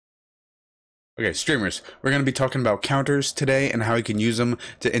Okay, streamers, we're going to be talking about counters today and how you can use them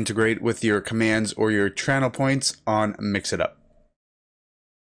to integrate with your commands or your channel points on Mix It Up.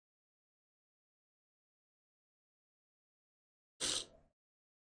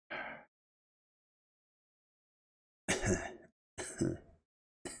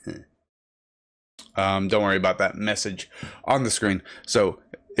 Don't worry about that message on the screen. So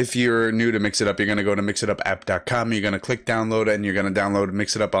if you're new to Mix It Up, you're going to go to mixitapp.com. You're going to click download and you're going to download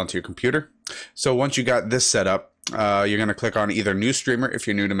Mix It Up onto your computer. So once you got this set up, you're going to click on either new streamer if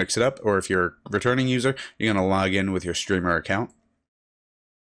you're new to Mix It Up, or if you're a returning user, you're going to log in with your streamer account.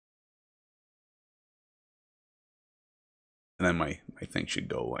 And then my thing should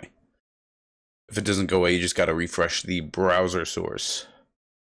go away. If it doesn't go away, you just got to refresh the browser source.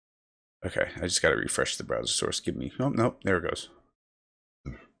 Okay, I just got to refresh the browser source. Give me... Oh, nope, there it goes.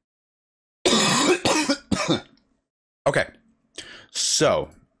 Okay, so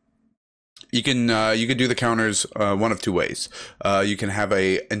you can do the counters one of two ways. You can have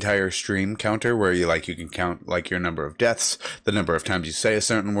a entire stream counter where you can count like your number of deaths, the number of times you say a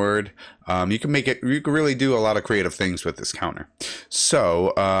certain word. You can really do a lot of creative things with this counter.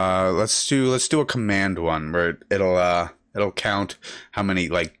 So let's do a command one where it'll count how many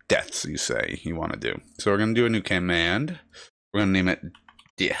deaths you say you want to do. So we're gonna do a new command. We're gonna name it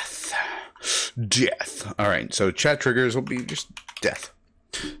death. Death. All right. So chat triggers will be just death.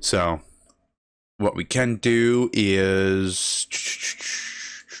 So what we can do is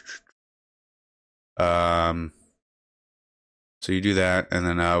so you do that, and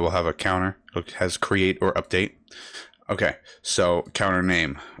then we'll have a counter. It has create or update. Okay. So counter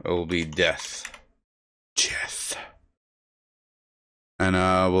name will be death. Death. And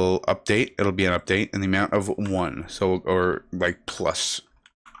we'll update. It'll be an update in the amount of 1. So, or plus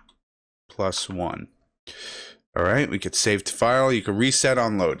 1. All right, we could save to file. You can reset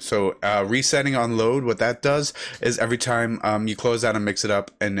on load. So resetting on load, what that does is every time you close out and Mix It Up,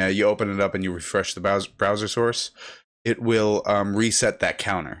 and you open it up and you refresh the browser source, it will reset that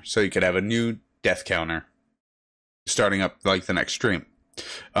counter. So you could have a new death counter starting up the next stream.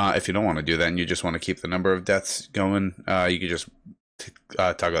 If you don't want to do that and you just want to keep the number of deaths going, you could just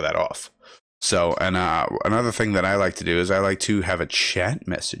toggle that off. So, and another thing that I like to do is I like to have a chat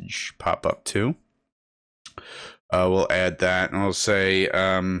message pop up too. We'll add that, and we'll say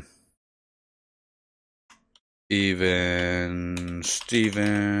Steven,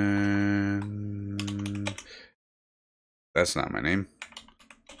 that's not my name,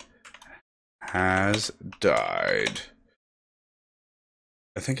 has died.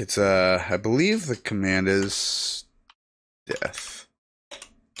 I think it's I believe the command is death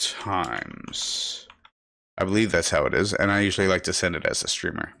times. I believe that's how it is, and I usually like to send it as a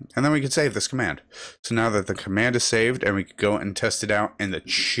streamer. And then we can save this command. So now that the command is saved, and we can go and test it out in the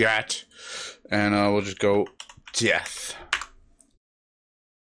chat, and we'll just go death.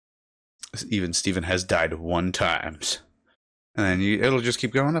 Even Steven has died 1 time. And then it'll just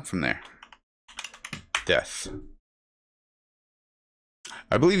keep going up from there. Death.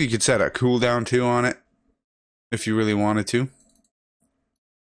 I believe you could set a cooldown too on it, if you really wanted to.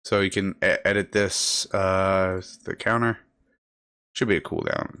 So you can edit this, the counter. Should be a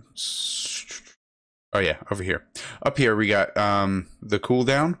cooldown. Oh yeah, over here. Up here we got the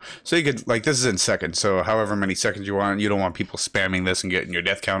cooldown. So you could, this is in seconds, so however many seconds you want. You don't want people spamming this and getting your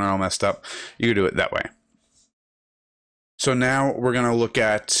death counter all messed up. You can do it that way. So now we're going to look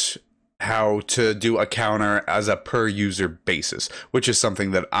at how to do a counter as a per user basis, which is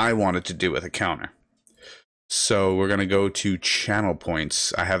something that I wanted to do with a counter. So we're going to go to channel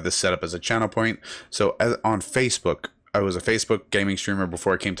points. I have this set up as a channel point. So on Facebook, I was a Facebook gaming streamer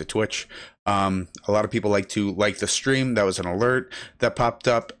before I came to Twitch. A lot of people like to like the stream. That was an alert that popped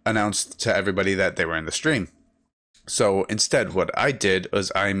up, announced to everybody that they were in the stream. So instead, what I did was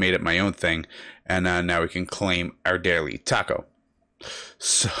I made it my own thing, and now we can claim our daily taco.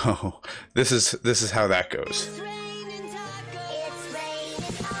 So this is how that goes.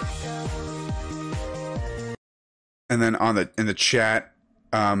 And then in the chat,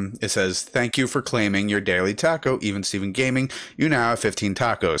 it says, "Thank you for claiming your daily taco, Even Steven Gaming. You now have 15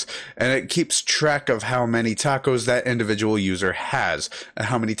 tacos." And it keeps track of how many tacos that individual user has and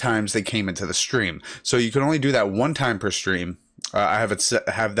how many times they came into the stream. So you can only do that 1 time per stream. I have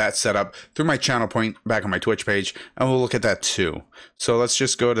that set up through my channel point back on my Twitch page, and we'll look at that too. So let's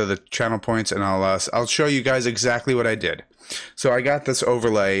just go to the channel points, and I'll show you guys exactly what I did. So I got this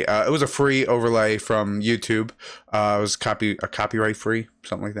overlay. It was a free overlay from YouTube. It was copyright free,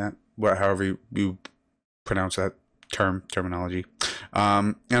 something like that. However you pronounce that terminology.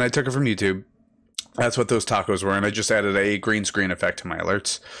 And I took it from YouTube. That's what those tacos were, and I just added a green screen effect to my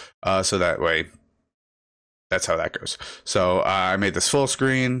alerts, so that way, that's how that goes. So I made this full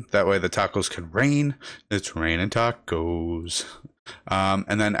screen, that way the tacos can rain. It's raining tacos.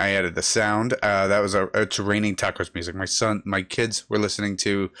 And then I added the sound. That was it's raining tacos music. My kids were listening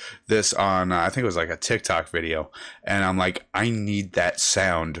to this on, I think it was like a TikTok video. And I'm like, I need that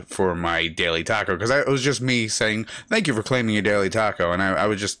sound for my daily taco. Because it was just me saying, thank you for claiming your daily taco. And I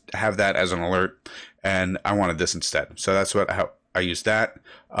would just have that as an alert. And I wanted this instead. So that's how I used that.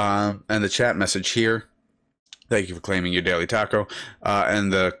 And the chat message here. Thank you for claiming your daily taco,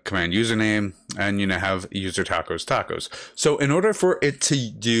 and the command username, and you now have user tacos. So in order for it to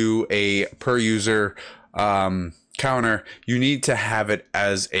do a per user counter, you need to have it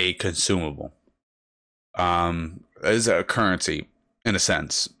as a consumable, as a currency in a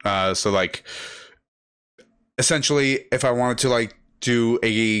sense. So like, essentially, if I wanted to like do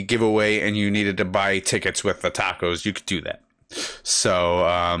a giveaway and you needed to buy tickets with the tacos, you could do that. So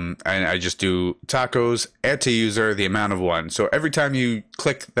and I just do tacos, add to user, the amount of one. So every time you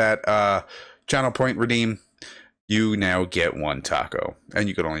click that channel point redeem, you now get one taco, and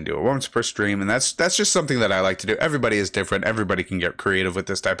you can only do it once per stream. And that's just something that I like to do. Everybody is different. Everybody can get creative with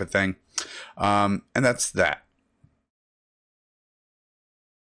this type of thing, and that's that.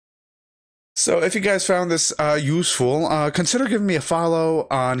 So if you guys found this useful, consider giving me a follow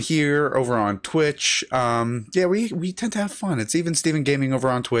on here, over on Twitch. Yeah, we tend to have fun. It's Even Steven Gaming over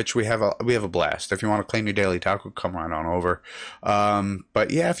on Twitch. We have a blast. If you want to claim your daily taco, come right on over. But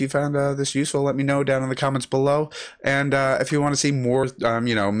yeah, if you found this useful, let me know down in the comments below. And if you want to see more,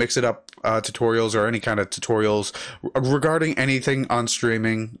 mix it up tutorials or any kind of tutorials regarding anything on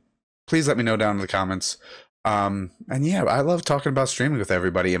streaming, please let me know down in the comments. And yeah, I love talking about streaming with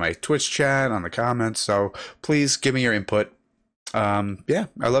everybody in my Twitch chat, on the comments, so please give me your input. Yeah,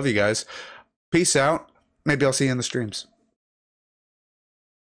 I love you guys. Peace out. Maybe I'll see you in the streams.